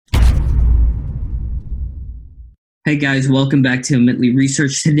Hey guys, welcome back to Immediately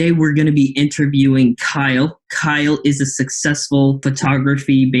Research. Today we're going to be interviewing Kyle. Kyle is a successful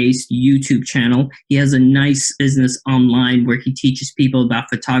photography-based YouTube channel. He has a nice business online where he teaches people about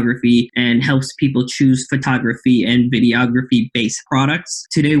photography and helps people choose photography and videography-based products.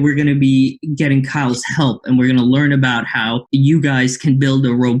 Today we're going to be getting Kyle's help and we're going to learn about how you guys can build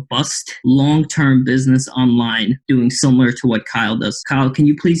a robust long-term business online doing similar to what Kyle does. Kyle, can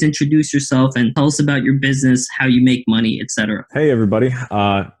you please introduce yourself and tell us about your business, how you make money, etc.? Hey everybody,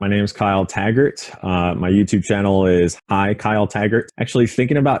 my name is Kyle Taggart. My YouTube channel is Hi Kyle Taggart. Actually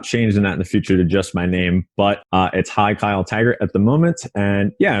thinking about changing that in the future to just my name, but it's Hi Kyle Taggart at the moment.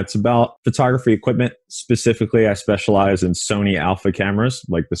 And yeah, it's about photography equipment. Specifically, I specialize in Sony Alpha cameras,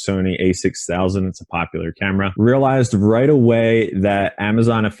 like the Sony a6000. It's a popular camera. Realized right away that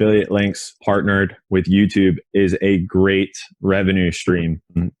Amazon affiliate links partnered with YouTube is a great revenue stream.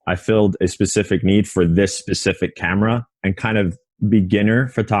 I filled a specific need for this specific camera and kind of beginner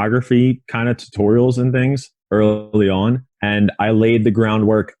photography kind of tutorials and things early on. And I laid the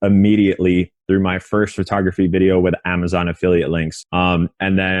groundwork immediately through my first photography video with Amazon affiliate links. And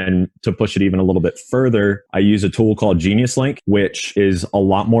then to push it even a little bit further, I use a tool called Genius Link, which is a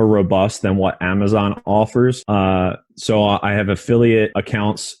lot more robust than what Amazon offers. So I have affiliate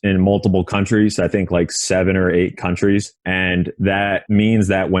accounts in multiple countries, I think like 7 or 8 countries. And that means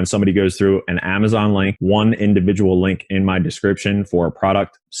that when somebody goes through an Amazon link, one individual link in my description for a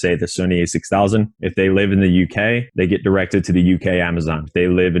product, say the Sony a6000, if they live in the UK, they get directed to the UK Amazon. If they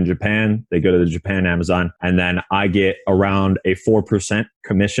live in Japan, they go to the Japan Amazon. And then I get around a 4%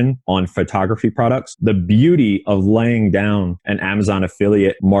 commission on photography products. The beauty of laying down an Amazon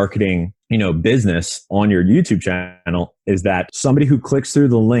affiliate marketing business on your YouTube channel is that somebody who clicks through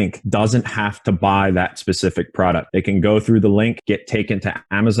the link doesn't have to buy that specific product. They can go through the link, get taken to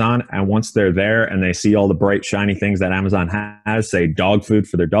Amazon, and once they're there and they see all the bright, shiny things that Amazon has, say dog food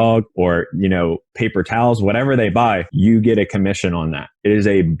for their dog or, paper towels, whatever they buy, you get a commission on that. It is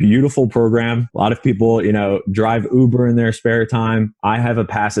a beautiful program. A lot of people, drive Uber in their spare time. I have a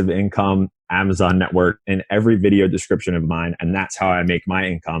passive income Amazon network in every video description of mine. And that's how I make my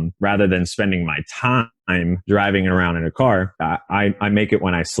income rather than spending my time driving around in a car. I make it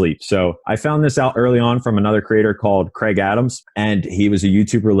when I sleep. So I found this out early on from another creator called Craig Adams. And he was a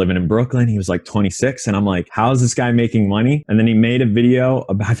YouTuber living in Brooklyn. He was like 26. And I'm like, how is this guy making money? And then he made a video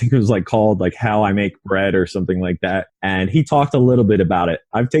about, I think it was called how I make bread or something like that. And he talked a little bit about it.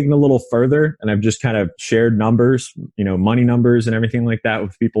 I've taken a little further and I've just kind of shared numbers, money numbers and everything like that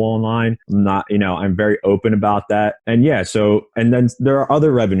with people online. I'm very open about that. And yeah, and then there are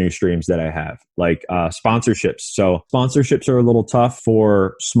other revenue streams that I have, like sponsorships. So sponsorships are a little tough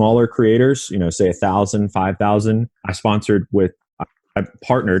for smaller creators, say 1,000, 5,000. I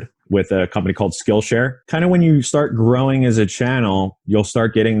partnered with a company called Skillshare. Kind of when you start growing as a channel, you'll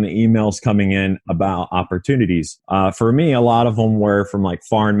start getting the emails coming in about opportunities. For me, a lot of them were from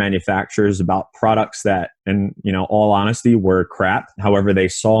foreign manufacturers about products that, in all honesty, were crap. However, they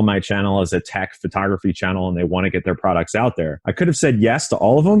saw my channel as a tech photography channel and they want to get their products out there. I could have said yes to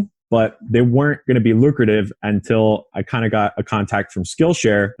all of them, but they weren't going to be lucrative until I kind of got a contact from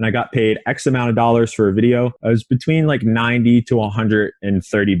Skillshare and I got paid X amount of dollars for a video. It was between 90 to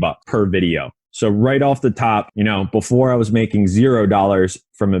 130 bucks per video. So right off the top, before I was making $0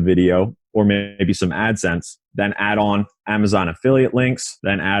 from a video or maybe some AdSense, then add on Amazon affiliate links,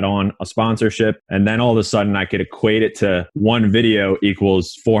 then add on a sponsorship. And then all of a sudden I could equate it to one video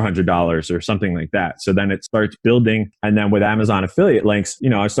equals $400 or something like that. So then it starts building. And then with Amazon affiliate links,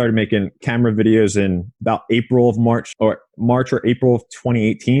 I started making camera videos in about March or April of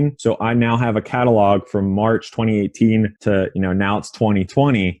 2018. So I now have a catalog from March 2018 to, now it's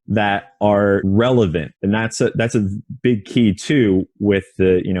 2020 that are relevant. And that's a big key too with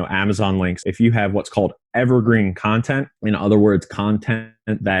the, Amazon links. If you have what's called evergreen content, in other words, content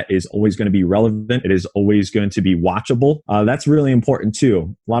that is always going to be relevant, it is always going to be watchable. That's really important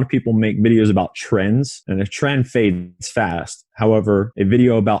too. A lot of people make videos about trends and a trend fades fast. However, a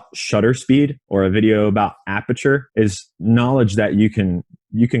video about shutter speed or a video about aperture is knowledge that you can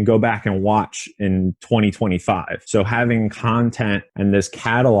go back and watch in 2025. So having content and this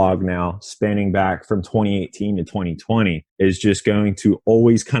catalog now spanning back from 2018 to 2020 is just going to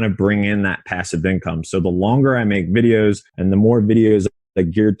always kind of bring in that passive income. So the longer I make videos and the more videos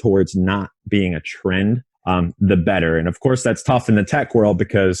that geared towards not being a trend, the better. And of course, that's tough in the tech world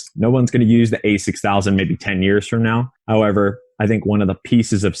because no one's going to use the a6000 maybe 10 years from now. However, I think one of the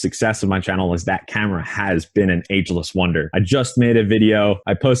pieces of success of my channel is that camera has been an ageless wonder. I just made a video.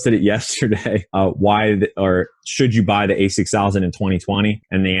 I posted it yesterday. Or should you buy the A6000 in 2020?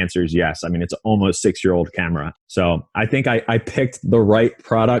 And the answer is yes. I mean, it's an almost 6-year-old camera. So I think I picked the right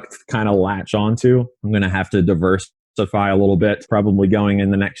product to kind of latch onto. I'm going to have to diversify a little bit, probably going in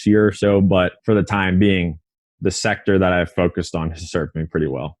the next year or so. But for the time being, the sector that I've focused on has served me pretty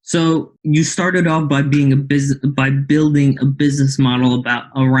well. So you started off by building a business model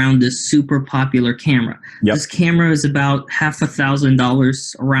around this super popular camera. Yep. This camera is about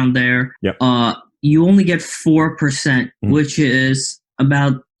 $1,000 around there. Yep. You only get 4%, which is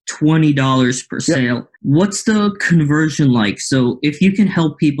about $20 per sale. Yep. What's the conversion like? So if you can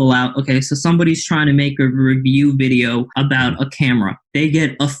help people out, okay, so somebody's trying to make a review video about a camera. They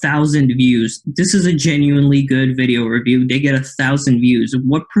get 1,000 views. This is a genuinely good video review. They get 1,000 views.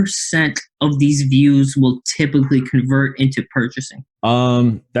 What percent of these views will typically convert into purchasing?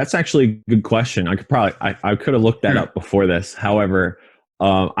 That's actually a good question. I could have looked that up before this. However,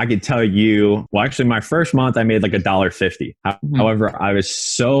 I could tell you, well, actually my first month I made like $1.50. However, I was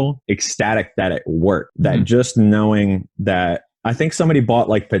so ecstatic that it worked that just knowing that I think somebody bought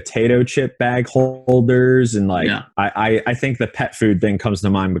like potato chip bag holders and like, I think the pet food thing comes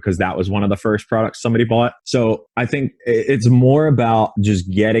to mind because that was one of the first products somebody bought. So I think it's more about just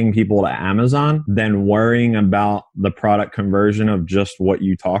getting people to Amazon than worrying about the product conversion of just what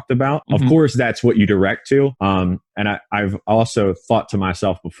you talked about. Of course, that's what you direct to. And I've also thought to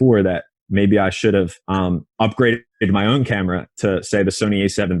myself before that maybe I should have upgraded my own camera to say the Sony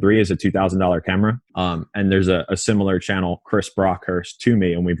a7 III is a $2,000 camera. And there's a similar channel, Chris Brockhurst, to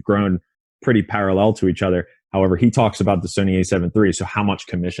me, and we've grown pretty parallel to each other. However, he talks about the Sony a7 III. So how much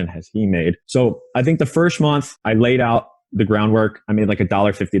commission has he made? So I think the first month I laid out the groundwork. I made like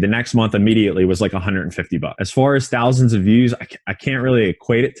 $1.50. The next month immediately was like $150. As far as thousands of views, I can't really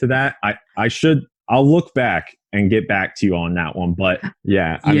equate it to that. I'll look back and get back to you on that one. But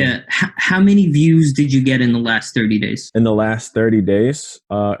yeah. How many views did you get in the last 30 days? In the last 30 days,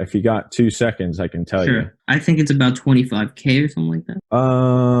 if you got 2 seconds, I can tell you. I think it's about 25K or something like that.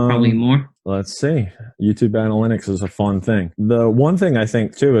 Probably more. Let's see. YouTube analytics is a fun thing. The one thing I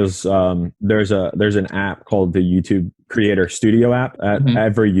think too is there's an app called the YouTube Creator Studio app.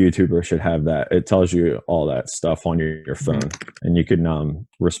 Every YouTuber should have that. It tells you all that stuff on your phone, and you can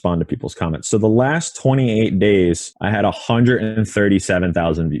respond to people's comments. So the last 28 days, I had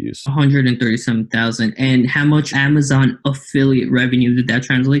 137,000 views. 137,000. And how much Amazon affiliate revenue did that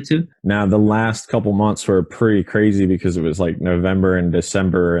translate to? Now, the last couple months were pretty crazy because it was like November and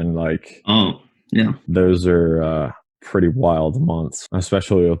December, and like, those are pretty wild months,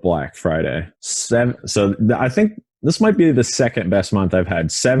 especially with Black Friday. I think this might be the second best month I've had,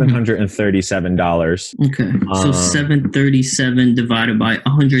 $737. Okay. So 737 divided by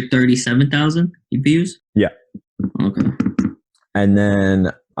 137,000 views? Yeah. Okay. And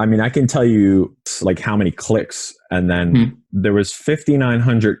then, I mean, I can tell you like how many clicks, and then there was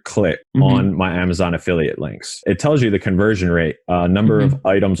 5,900 click on my Amazon affiliate links. It tells you the conversion rate. Number of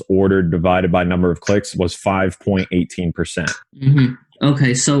items ordered divided by number of clicks was 5.18%.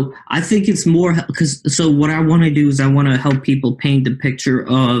 Okay, so I think it's more so what I want to do is I want to help people paint the picture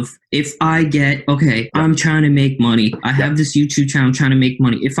of if I get, I'm trying to make money. I have this YouTube channel, I'm trying to make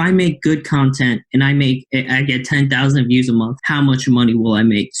money. If I make good content and I get 10,000 views a month, how much money will I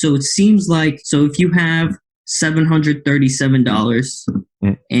make? So it seems like, so if you have $737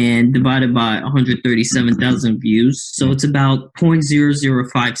 and divided by 137,000 views, so it's about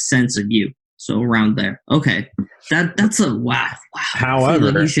 0.005 cents a view. So around there. Okay. That's a wow.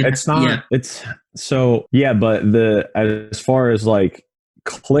 However, like it's not, but as far as like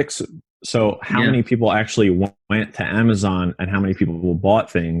clicks, so how many people actually went to Amazon and how many people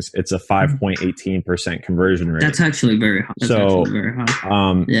bought things, it's a 5.18% conversion rate. That's actually very high.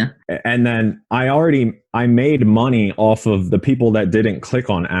 And then I made money off of the people that didn't click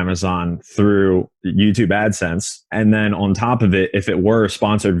on Amazon through YouTube AdSense. And then on top of it, if it were a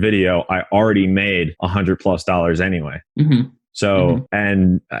sponsored video, I already made $100+ anyway. So,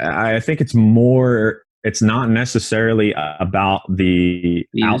 and I think it's not necessarily about the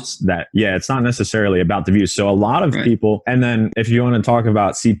outs it's not necessarily about the views. So a lot of people, and then if you want to talk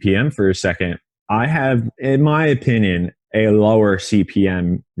about CPM for a second, I have, in my opinion, a lower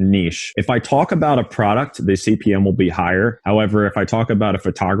CPM niche. If I talk about a product, the CPM will be higher. However, if I talk about a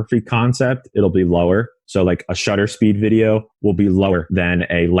photography concept, it'll be lower. So like a shutter speed video will be lower than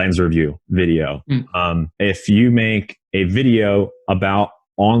a lens review video. If you make a video about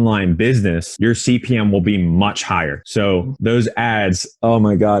online business, your CPM will be much higher. So those ads, oh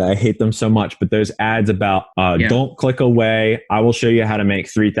my God, I hate them so much. But those ads about don't click away, I will show you how to make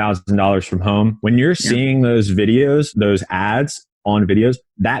 $3,000 from home. When you're seeing those videos, those ads on videos,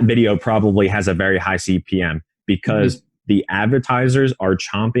 that video probably has a very high CPM because the advertisers are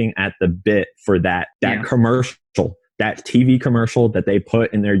chomping at the bit for that commercial, that TV commercial that they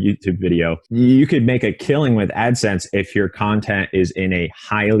put in their YouTube video. You could make a killing with AdSense if your content is in a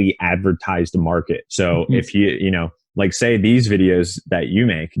highly advertised market. So if you know, like say these videos that you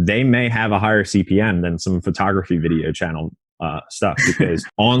make, they may have a higher CPM than some photography video channel stuff because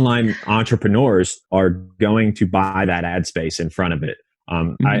online entrepreneurs are going to buy that ad space in front of it.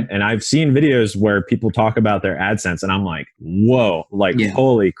 I've seen videos where people talk about their AdSense and I'm like, whoa, like,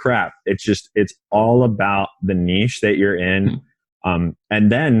 holy crap. It's all about the niche that you're in. And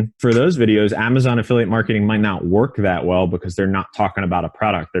then for those videos, Amazon affiliate marketing might not work that well because they're not talking about a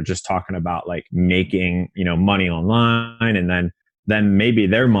product. They're just talking about like making, you know, money online. And then maybe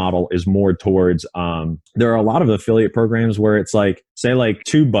their model is more towards, there are a lot of affiliate programs where it's like, say like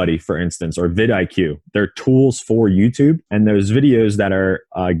TubeBuddy, for instance, or vidIQ. They're tools for YouTube. And those videos that are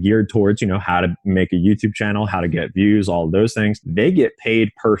geared towards, you know, how to make a YouTube channel, how to get views, all of those things, they get paid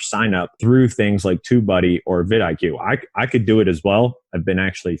per sign up through things like TubeBuddy or vidIQ. I could do it as well. I've been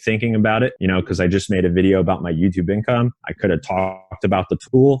actually thinking about it, you know, because I just made a video about my YouTube income. I could have talked about the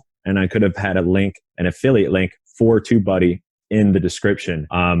tool and I could have had a link, an affiliate link for TubeBuddy in the description.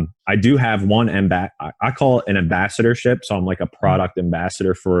 I do have one I call it an ambassadorship. So I'm like a product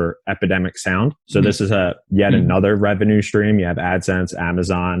ambassador for Epidemic Sound. So this is yet another revenue stream. You have AdSense,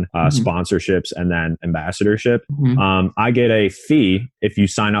 Amazon, sponsorships, and then ambassadorship. I get a fee if you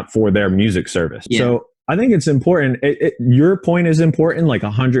sign up for their music service. So I think it's important. Your point is important, like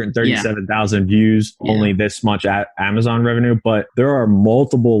 137,000 views, only this much Amazon revenue, but there are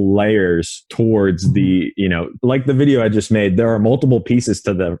multiple layers towards the, you know, like the video I just made, there are multiple pieces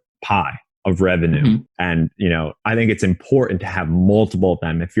to the pie of revenue. And, you know, I think it's important to have multiple of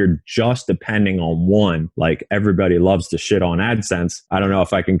them. If you're just depending on one, like everybody loves to shit on AdSense. I don't know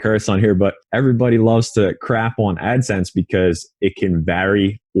if I can curse on here, but everybody loves to crap on AdSense because it can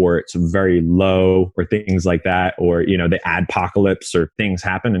vary or it's very low or things like that. Or, you know, the adpocalypse or things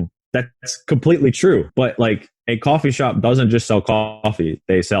happen. And that's completely true. But like a coffee shop doesn't just sell coffee.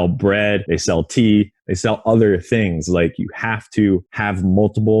 They sell bread, they sell tea, they sell other things. Like you have to have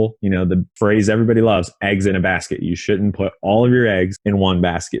multiple, you know, the phrase everybody loves, eggs in a basket. You shouldn't put all of your eggs in one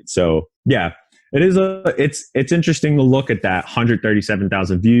basket. So yeah, it is it's interesting to look at that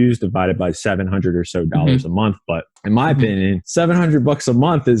 137,000 views divided by $700 or so a month. But in my opinion, $700 a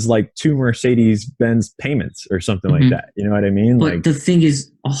month is like 2 Mercedes-Benz payments or something like that. You know what I mean? But like the thing is,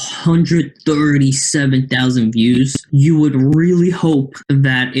 137,000 views, you would really hope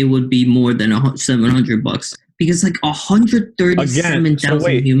that it would be more than $700. Because like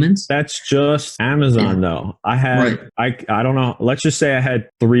 137,000 humans. That's just Amazon though. I had, I don't know. Let's just say I had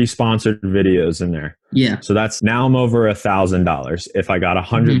 3 sponsored videos in there. Yeah. So that's now I'm over $1,000. If I got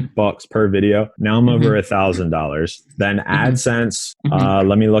 $100 per video, now I'm over $1,000. Then AdSense.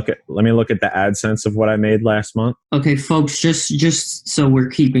 Let me look at the AdSense of what I made last month. Okay, folks, just so we're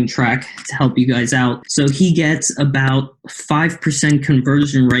keeping track to help you guys out. So he gets about 5%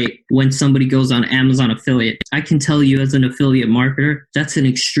 conversion rate when somebody goes on Amazon affiliate. I can tell you as an affiliate marketer, that's an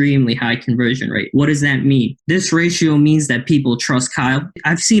extremely high conversion rate. What does that mean? This ratio means that people trust Kyle.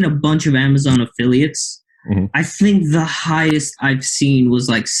 I've seen a bunch of Amazon affiliates. I think the highest I've seen was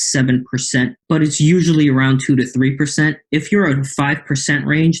like 7%, but it's usually around 2 to 3%. If you're at a 5%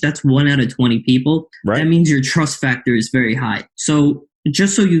 range, that's 1 out of 20 people. Right. That means your trust factor is very high. So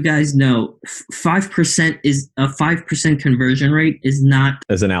just so you guys know, 5% is a 5% conversion rate is not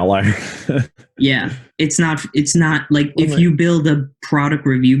as an outlier. Yeah, it's not like if you build a product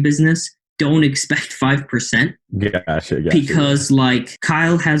review business, don't expect 5%. Gotcha. Because like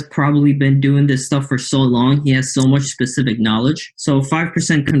Kyle has probably been doing this stuff for so long. He has so much specific knowledge. So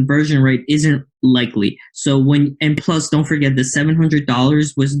 5% conversion rate isn't likely. So and plus don't forget the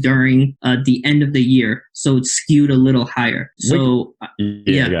 $700 was during the end of the year. So it's skewed a little higher. So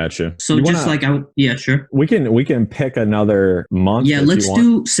gotcha. So sure. We can pick another month. Yeah, let's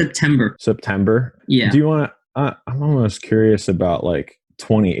do September. Yeah. Do you want to, I'm almost curious about like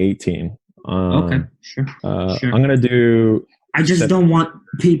 2018. Okay, sure. I'm gonna do. I just don't want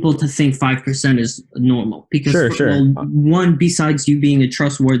people to think 5% is normal because well, one, besides you being a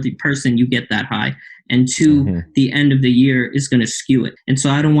trustworthy person, you get that high, and 2, the end of the year is going to skew it, and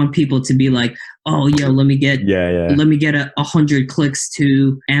so I don't want people to be like, oh, yo, let me get 100 clicks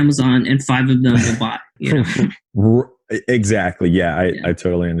to Amazon and 5 of them will buy. You know? Exactly. Yeah, I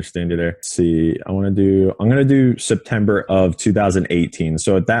totally understand you there. Let's see, I'm gonna do September of 2018.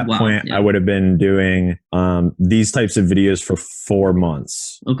 So at that point, I would have been doing these types of videos for 4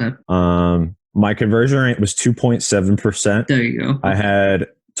 months. Okay. My conversion rate was 2.7%. There you go. I had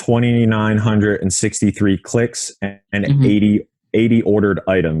 2,963 clicks and 80 ordered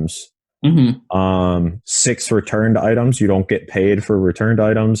items. 6 returned items. You don't get paid for returned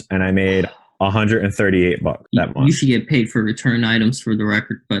items, and I made $138 that month. You should get paid for return items, for the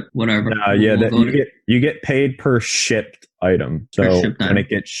record, but whatever. You get paid per shipped item. So when it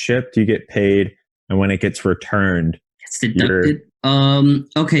gets shipped, you get paid, and when it gets returned, it's deducted.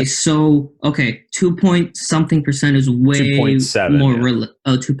 Okay, so 2.something% is way 2.7 more.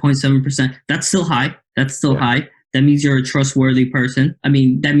 2.7%. That's still high. High. That means you're a trustworthy person. I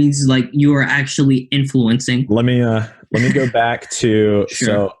mean, that means like you are actually influencing. Let me go back to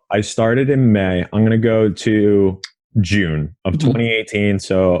So I started in May. I'm gonna go to June of 2018.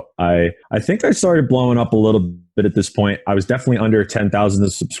 So I think I started blowing up a little bit at this point. I was definitely under 10,000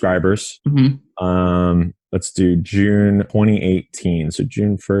 subscribers. Let's do June 2018. So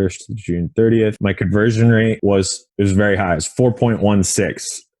June 1st to June 30th. My conversion rate was very high. It was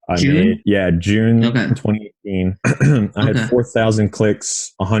 4.16. June 2018. I had 4,000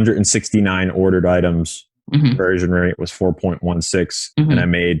 clicks, 169 ordered items. Conversion rate was 4.16, and I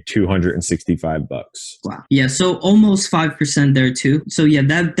made $265. Wow. Yeah, so almost 5% there too. So yeah,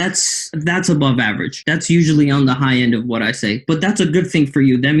 that's above average. That's usually on the high end of what I say. But that's a good thing for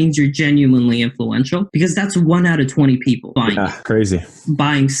you. That means you're genuinely influential, because that's 1 out of 20 people buying. Yeah, crazy.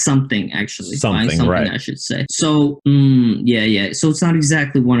 Buying something, actually. Something, right. I should say. So yeah. So it's not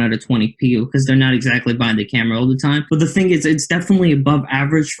exactly 1 out of 20 people, because they're not exactly buying the camera all the time. But the thing is, it's definitely above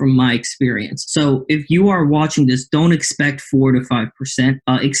average from my experience. So if you are watching this, don't expect 4 to 5%.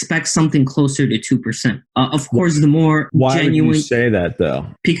 Expect something closer to 2%. Of course, the more genuine. Why would you say that though?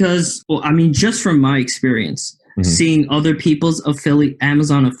 Because, well, I mean, just from my experience, seeing other people's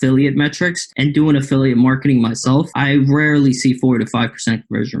Amazon affiliate metrics and doing affiliate marketing myself, I rarely see 4 to 5%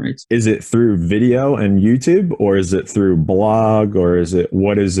 conversion rates. Is it through video and YouTube, or is it through blog, or is it?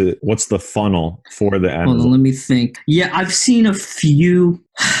 What's the funnel for the Amazon? Hold on, let me think. Yeah, I've seen a few.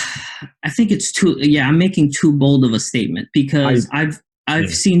 I think it's too. Yeah, I'm making too bold of a statement, because I've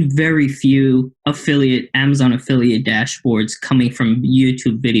seen very few Amazon affiliate dashboards coming from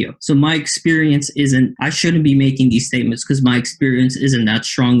YouTube video. So my experience I shouldn't be making these statements, because my experience isn't that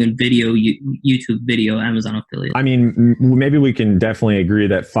strong in video, YouTube video, Amazon affiliate. I mean, maybe we can definitely agree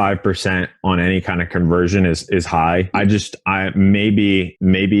that 5% on any kind of conversion is high. I maybe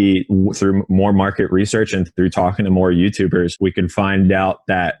through more market research and through talking to more YouTubers, we can find out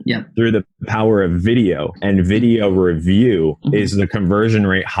that through the power of video and video review is the conversion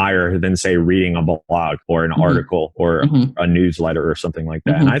rate higher than, say, reading a blog or an article or a newsletter or something like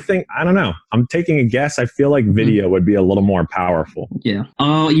that. And I don't know, I'm taking a guess. I feel like video would be a little more powerful. Yeah.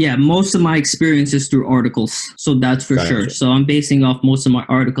 Yeah. Most of my experience is through articles. So that's for sure. So I'm basing off most of my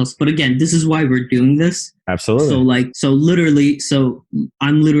articles. But again, this is why we're doing this. Absolutely. So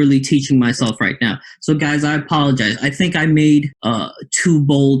I'm literally teaching myself right now. So guys, I apologize. I think I made too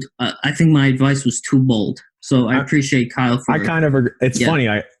bold. I think my advice was too bold. So I appreciate Kyle for. I kind of agree. It's funny.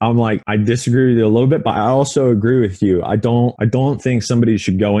 I'm like, I disagree with you a little bit, but I also agree with you. I don't think somebody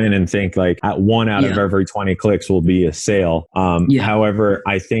should go in and think like at 1 out of every 20 clicks will be a sale. However,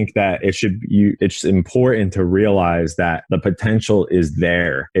 I think that it's important to realize that the potential is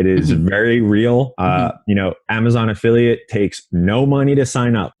there. It is very real. Amazon affiliate takes no money to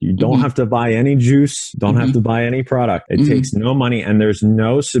sign up. You don't have to buy any juice. Don't have to buy any product. It takes no money, and there's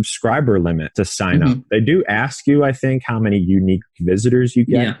no subscriber limit to sign up. They do ask you, I think, how many unique visitors you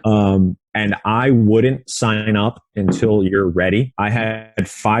get. And I wouldn't sign up until you're ready. I had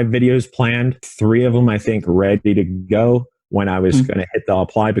 5 videos planned, 3 of them, I think, ready to go when I was going to hit the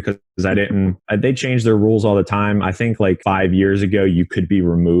apply, because they change their rules all the time. I think like 5 years ago, you could be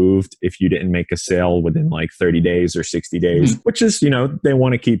removed if you didn't make a sale within like 30 days or 60 days, which is, they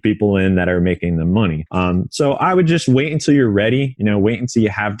want to keep people in that are making them money. So I would just wait until you're ready, wait until you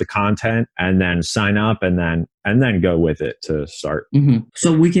have the content, and then sign up, and then go with it to start.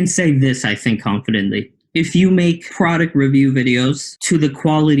 So we can say this, I think, confidently. If you make product review videos to the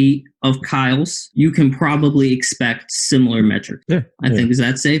quality of Kyle's, you can probably expect similar metrics. I think, is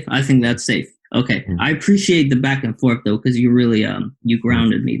that safe? I think that's safe. Okay. I appreciate the back and forth though, because you really, you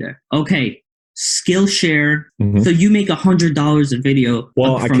grounded me there. Okay. Skillshare. Mhm. So you make $100 a video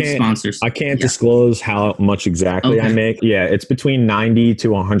Well, from sponsors. I can't disclose how much exactly I make. Yeah, it's between 90 to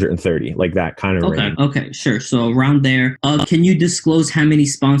 130, like that kind of range. Okay, sure. So around there. Can you disclose how many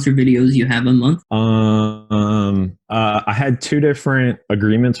sponsor videos you have a month? I had two different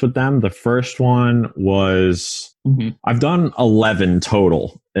agreements with them. The first one was I've done 11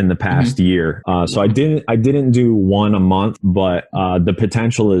 total in the past year. So I didn't do one a month, but the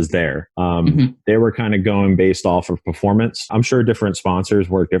potential is there. They were kind of going based off of performance. I'm sure different sponsors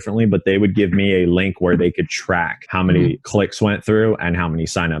work differently, but they would give me a link where they could track how many clicks went through and how many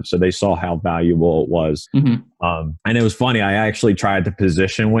signups. So they saw how valuable it was. And it was funny. I actually tried to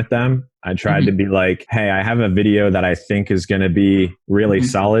position with them. I tried to be like, hey, I have a video that I think is going to be really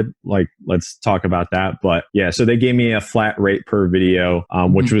solid. Like, let's talk about that. But yeah, so they gave me a flat rate per video,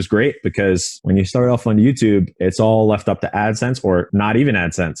 which was great because when you start off on YouTube, it's all left up to AdSense or not even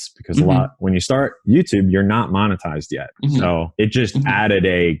AdSense because when you start YouTube, you're not monetized yet. So it just added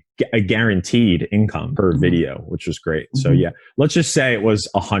a guaranteed income per video, which was great. So yeah, let's just say it was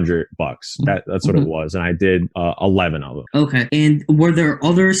 $100. That's what it was. And I did 11 of them. Okay. And were there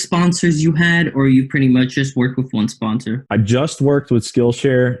other sponsors you had, or you pretty much just worked with one sponsor? I just worked with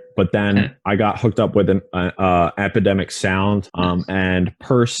Skillshare, but then I got hooked up with an Epidemic Sound. And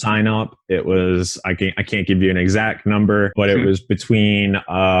per sign up, it was, I can't give you an exact number, but it was between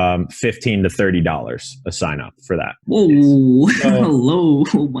 $15 to $30 a sign up for that. Whoa. Hello.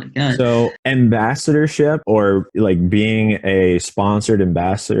 Oh my God. So ambassadorship, or like being a sponsored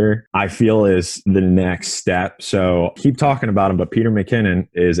ambassador, I feel is the next step. So keep talking about him, but Peter McKinnon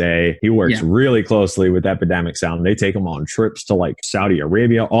he works really closely with Epidemic Sound. They take him on trips to like Saudi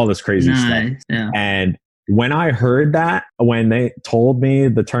Arabia, all this crazy stuff. Yeah. And when I heard that, when they told me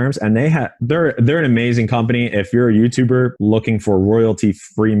the terms, and they're an amazing company. If you're a YouTuber looking for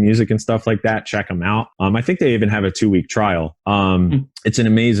royalty-free music and stuff like that, check them out. I think they even have a 2-week trial. It's an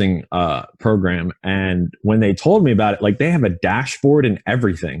amazing program. And when they told me about it, like they have a dashboard and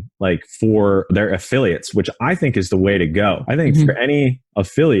everything, like for their affiliates, which I think is the way to go. I think for any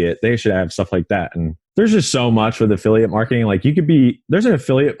affiliate, they should have stuff like that. And there's just so much with affiliate marketing. Like there's an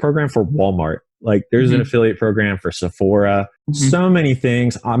affiliate program for Walmart. Like there's an affiliate program for Sephora, so many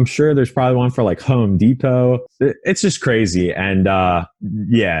things. I'm sure there's probably one for like Home Depot. It's just crazy. And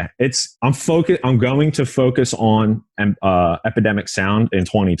yeah, I'm going to focus on Epidemic Sound in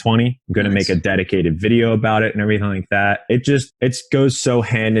 2020. I'm going to make a dedicated video about it and everything like that. It goes so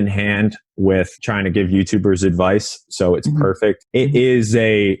hand in hand with trying to give YouTubers advice. So it's perfect. It is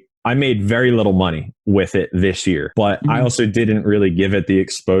I made very little money with it this year, but I also didn't really give it the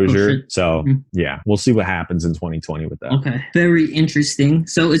exposure. So yeah, we'll see what happens in 2020 with that. Okay. Very interesting.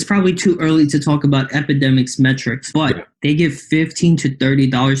 So it's probably too early to talk about Epidemic's metrics, but they give $15 to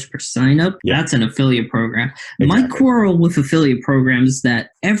 $30 per sign up. That's an affiliate program. Exactly. My quarrel with affiliate programs is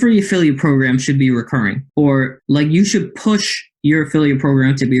that every affiliate program should be recurring, or like you should push your affiliate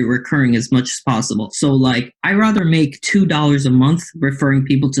program to be recurring as much as possible. So like I rather make $2 a month referring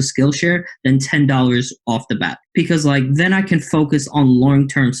people to Skillshare than $10 off the bat, because like then I can focus on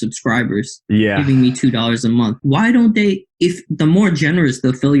long-term subscribers giving me $2 a month. Why don't they, if the more generous the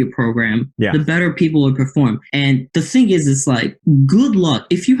affiliate program, the better people will perform. And the thing is, it's like, good luck.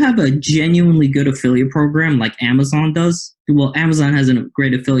 If you have a genuinely good affiliate program like Amazon does, well, Amazon has a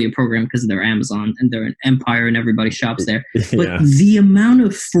great affiliate program because they're Amazon and they're an empire and everybody shops there. But the amount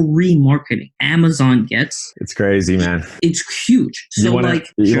of free marketing Amazon gets, it's crazy, man. It's huge. So you want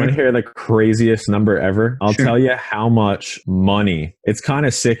to hear the craziest number ever? I'll tell you how much money. It's kind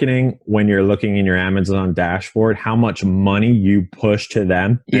of sickening when you're looking in your Amazon dashboard, how much money you push to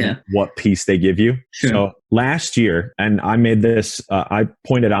them and what piece they give you. So last year, and I made this, I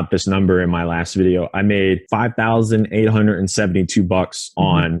pointed out this number in my last video. I made $5,872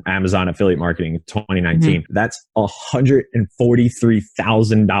 on Amazon affiliate marketing in 2019. That's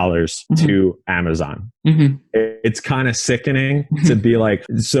 $143,000 to Amazon. It's kind of sickening to be like,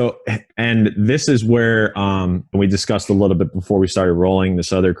 so, and this is where we discussed a little bit before we started rolling.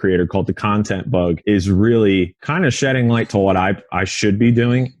 This other creator called The Content Bug is really kind of shedding light to what I should be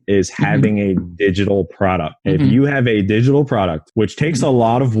doing, is having a digital product. If you have a digital product, which takes a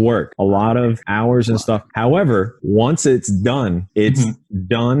lot of work, a lot of hours and stuff. However, once it's done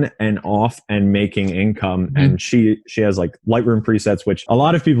and off and making income. And she has like Lightroom presets, which a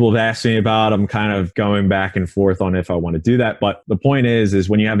lot of people have asked me about. I'm kind of going back and forth on if I want to do that. But the point is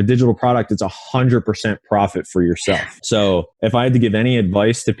when you have a digital product, it's 100% profit for yourself. So if I had to give any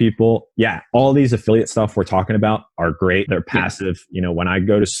advice to people, all these affiliate stuff we're talking about are great. They're passive. You know, when I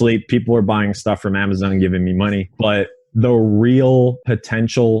go to sleep, people are buying stuff from Amazon and giving me money. But the real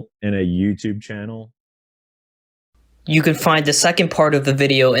potential in a YouTube channel. You can find the second part of the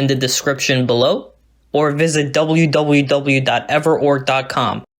video in the description below, or visit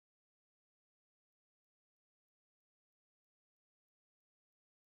www.everorg.com